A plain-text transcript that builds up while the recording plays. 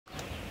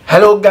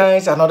Hello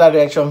guys, another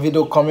reaction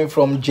video coming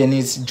from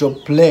Janis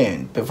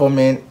Joplin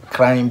performing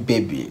Crying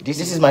Baby. This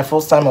is my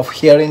first time of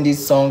hearing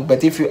this song,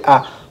 but if you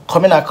are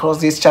coming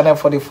across this channel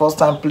for the first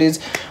time, please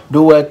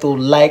do well to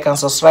like and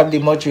subscribe the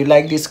more you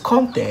like this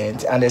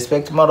content and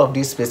expect more of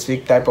this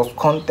specific type of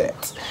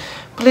content.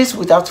 Please,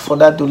 without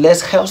further ado,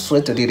 let's head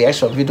straight to the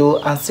reaction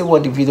video and see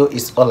what the video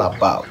is all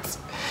about.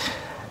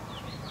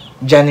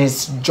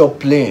 Janis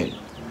Joplin,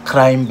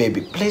 Crying Baby.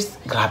 Please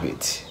grab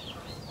it.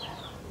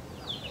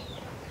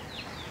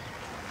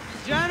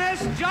 Janis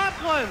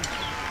Joplin.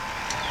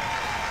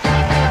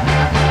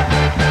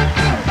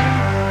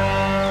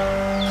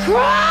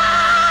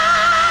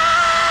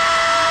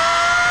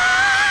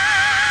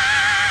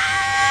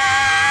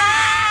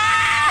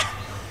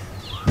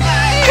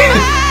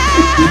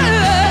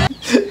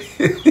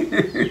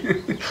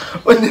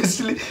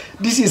 Honestly,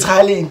 this is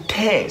highly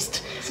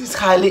intense.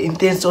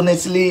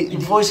 Honestly, the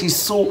voice is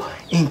so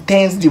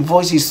intense, the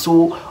voice is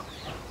so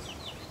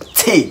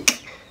thick.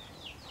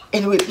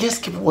 Anyway, let's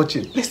keep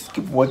watching.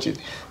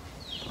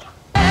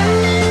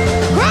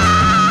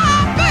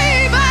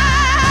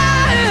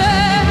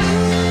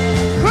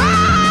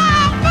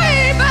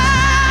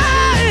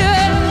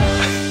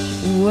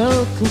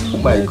 Welcome, oh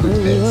my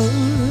goodness.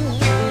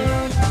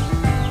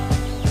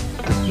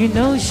 You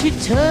know she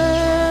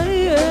told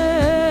you.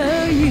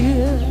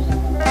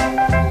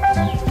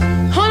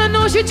 Honey, I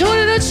know she told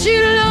you that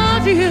she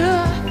loved you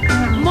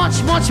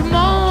much, much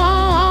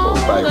more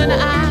than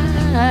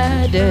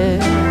I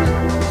did.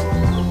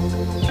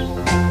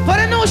 But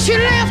I know she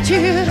left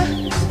you,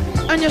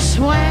 and you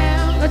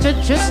swear that you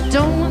just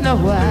don't know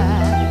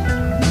why.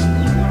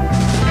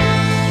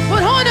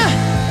 But honey,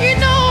 you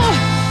know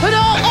that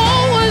I'll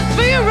always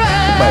be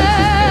around.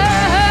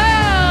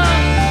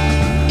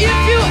 If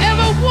you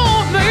ever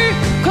want me,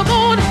 come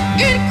on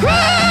and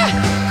cry,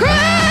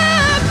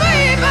 cry,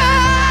 baby.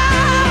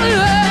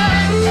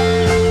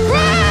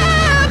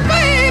 Cry,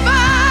 baby.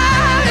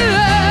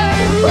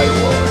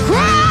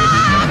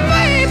 Cry,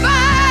 baby.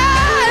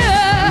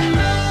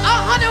 Oh,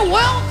 honey,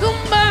 welcome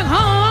back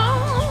home.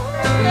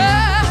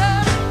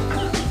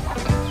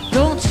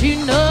 Don't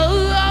you know?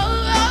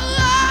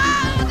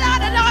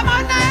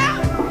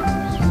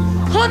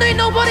 Honey,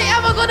 nobody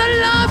ever gonna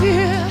love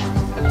you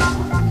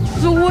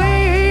the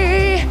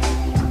way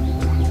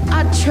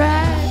I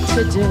tried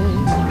to do.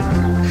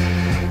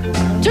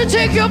 To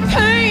take your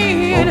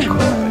pain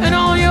and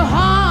all your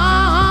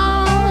heartache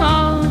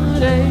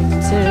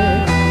too.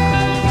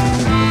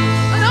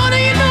 And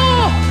honey, you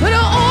know that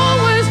I'll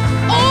always,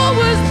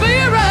 always be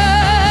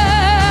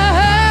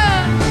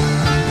around.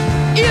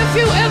 If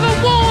you ever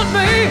want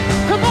me,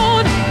 come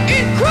on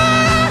and cry.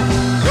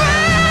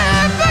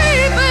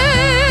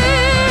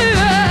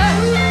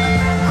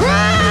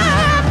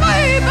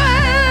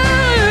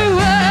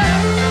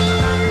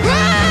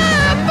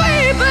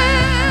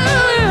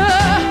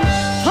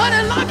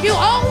 You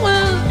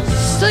always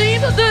seem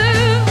to do.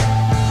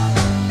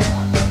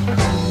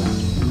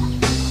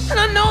 And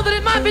I know that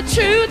it might be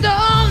true,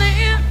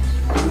 darling,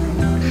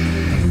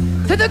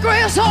 that the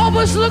grass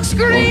always looks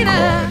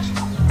greener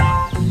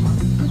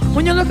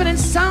when you're looking in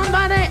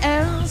somebody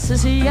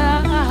else's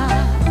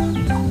eye.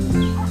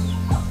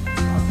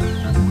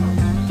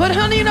 But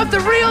honey, you know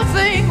the real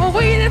thing was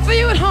waiting for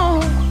you at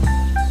home.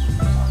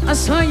 I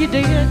swear you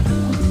did.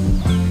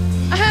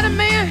 I had a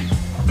man.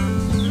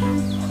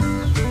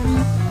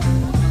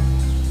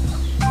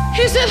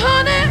 He said,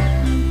 honey,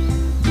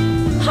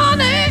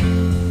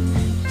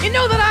 you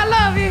know that I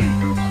love you.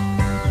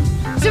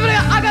 See, but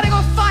I gotta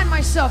go find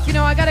myself, you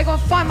know, I gotta go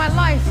find my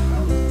life.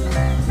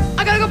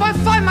 I gotta go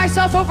find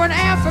myself over in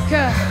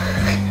Africa.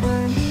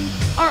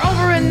 Or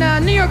over in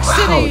New York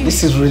City. Wow,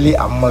 this is really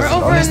amazing. Or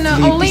over in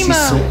Olima. This is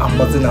so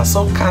amazing and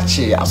so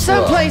catchy as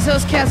well. Someplace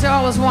those cats are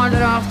always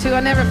wandered off to. I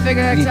never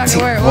figured out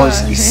exactly where it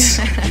was. The voice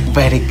is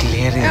very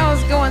glaring. I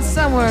was going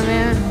somewhere,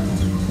 man.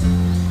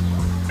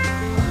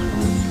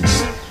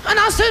 And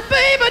I said,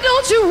 baby,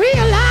 don't you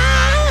realize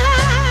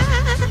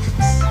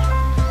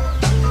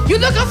you're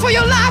looking for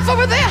your life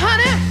over there,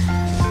 honey?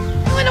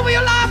 You know where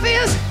your life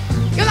is?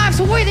 Your life's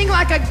waiting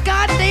like a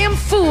goddamn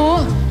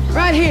fool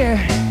right here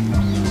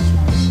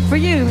for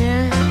you,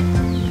 man.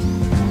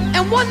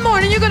 And one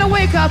morning you're gonna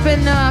wake up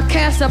in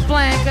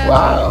Casablanca,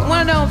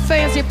 one of those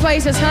fancy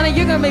places, honey.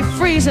 You're gonna be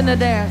freezing to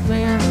death,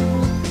 man.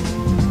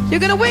 You're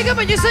gonna wake up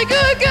and you say,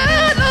 good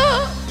God,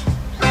 Lord,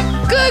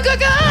 good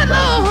God,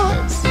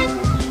 Lord.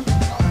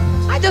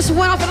 I just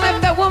went off and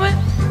left that woman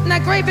in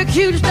that great big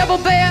huge double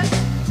bed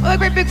with a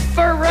great big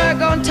fur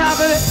rug on top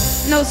of it,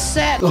 no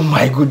satin. Oh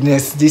my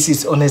goodness, this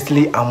is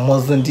honestly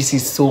amazing. This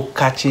is so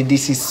catchy.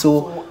 This is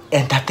so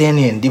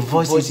entertaining. The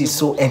voice is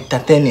so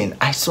entertaining.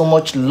 I so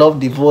much love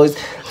the voice.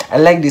 I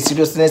like the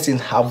seriousness in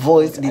her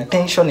voice. The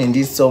tension in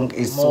this song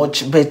is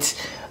much, but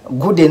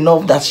good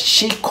enough that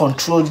she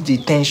controls the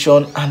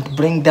tension and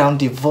bring down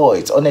the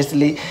voice.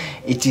 Honestly,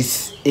 it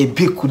is a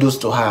big kudos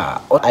to her.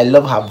 I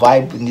love her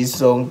vibe in this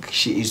song.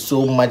 She is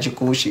so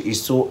magical, she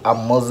is so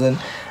amazing,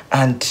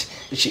 and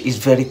she is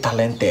very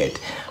talented.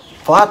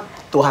 For her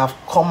to have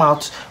come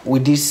out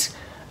with this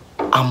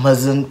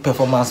amazing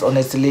performance.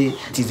 Honestly,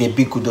 it is a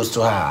big kudos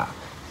to her.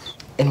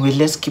 Anyway,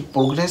 let's keep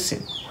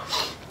progressing.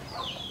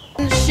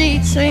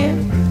 Sheets,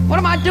 man. What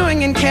am I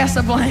doing in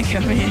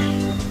Casablanca,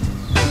 man?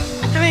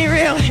 I mean,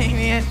 really,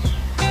 man.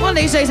 One of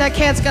these days, that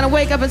cat's gonna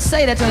wake up and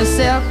say that to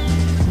himself.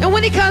 And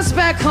when he comes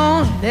back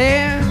home,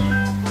 there,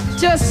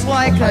 just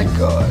like a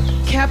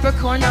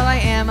Capricorn that I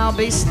am, I'll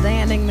be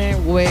standing there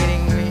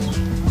waiting.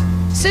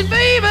 Said,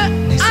 baby,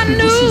 I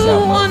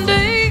knew one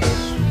day,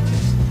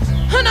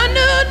 and I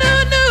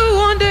knew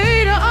one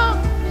day,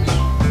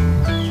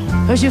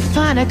 as you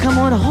finally come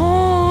on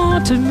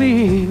home to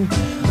me,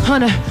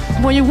 honey,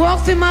 when you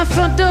walk through my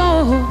front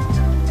door,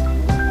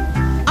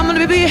 I'm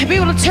gonna be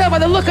able to tell by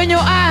the look in your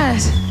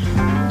eyes.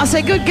 I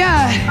say, good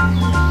God,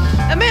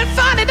 that man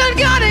finally done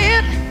got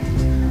it.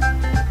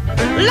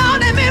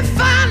 Lord, that man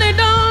finally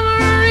done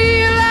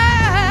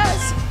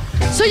realize.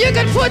 So you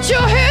can put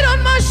your head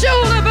on my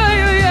shoulder,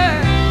 baby, yeah.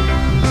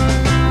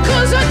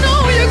 'Cause I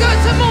know you got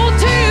some more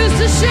tears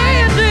to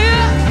shed,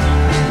 dear.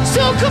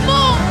 So come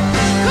on,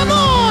 come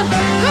on,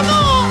 come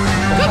on,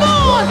 come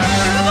on,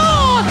 come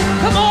on,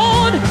 come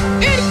on,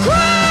 and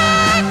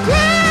cry,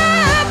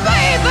 cry,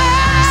 baby.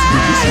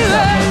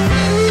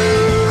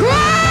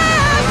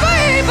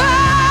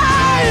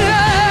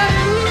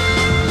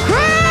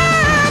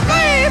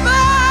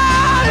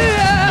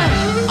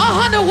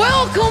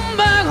 Welcome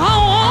back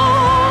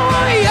home,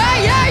 yeah,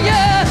 yeah,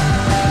 yeah.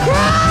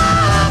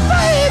 Cry,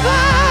 baby.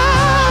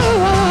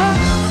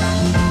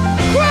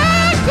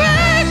 Cry,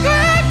 cry,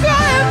 cry,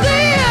 cry,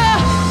 dear.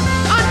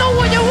 I know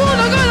when you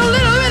wanna get a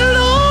little bit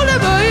lonely,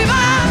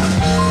 baby.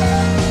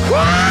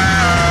 Cry.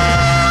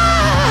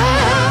 Oh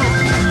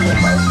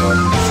my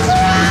God.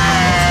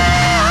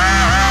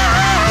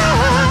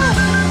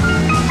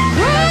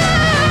 Cry,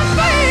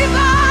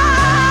 baby.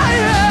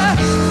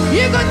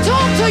 You can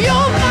talk to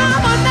your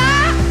mama now.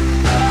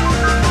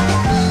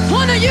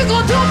 You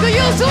gonna talk to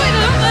your sweet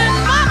little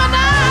mama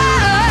now.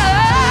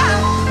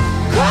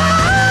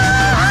 Cry,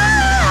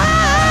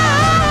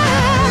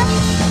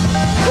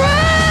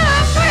 cry,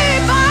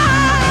 baby.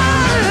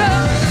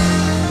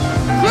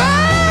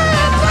 Cry,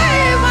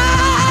 baby.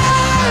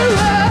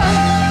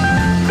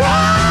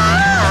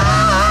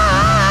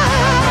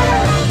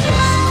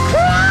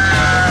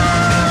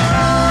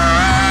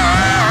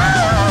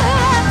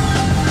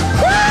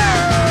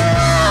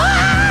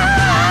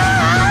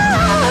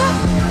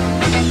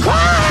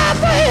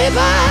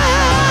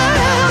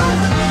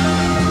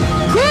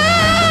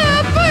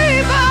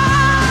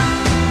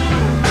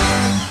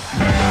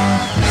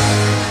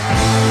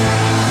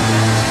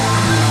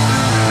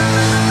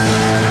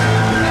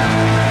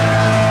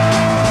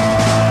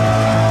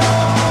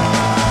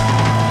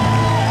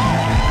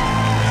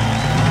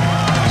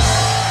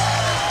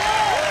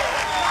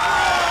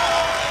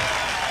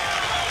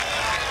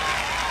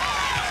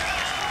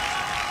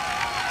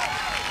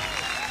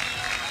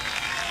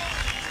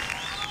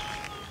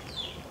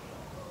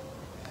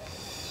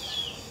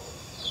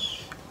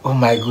 Oh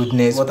my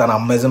goodness, what an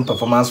amazing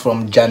performance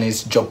from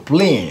Janis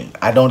Joplin.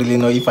 I don't really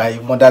know if I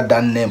murdered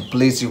that name.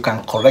 Please, you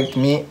can correct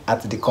me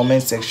at the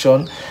comment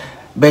section.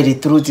 But the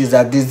truth is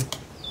that this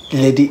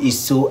lady is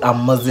so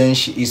amazing.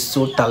 She is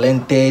so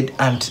talented,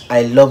 and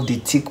I love the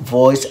thick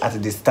voice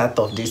at the start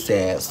of this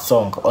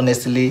song.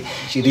 Honestly,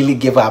 she really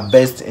gave her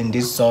best in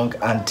this song,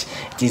 and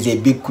it is a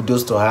big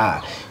kudos to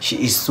her. She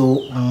is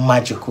so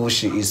magical.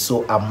 She is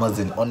so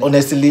amazing.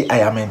 Honestly, I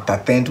am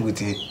entertained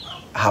with it.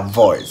 Her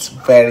voice,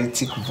 very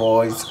thick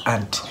voice,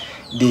 and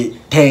the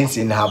tense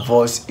in her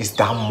voice is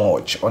that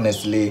much.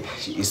 Honestly,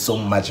 she is so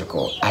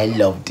magical. I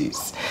love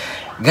this.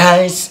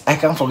 Guys, I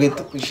can't forget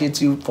to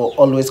appreciate you for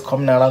always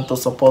coming around to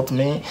support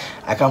me.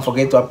 I can't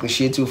forget to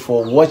appreciate you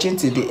for watching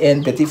till the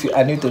end. But if you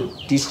are new to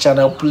this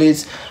channel,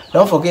 please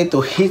don't forget to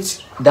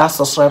hit that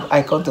subscribe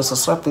icon to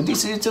subscribe to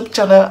this YouTube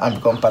channel and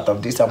become part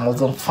of this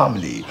Amazon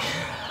family.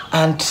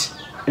 And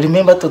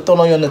remember to turn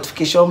on your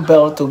notification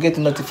bell to get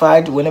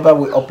notified whenever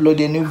we upload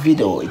a new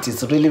video. It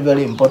is really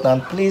very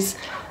important. Please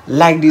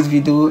like this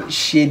video,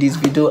 share this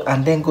video,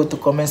 and then go to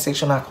comment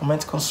section and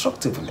comment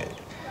constructively.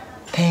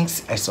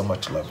 Thanks. I so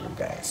much love you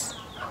guys.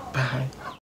 Bye.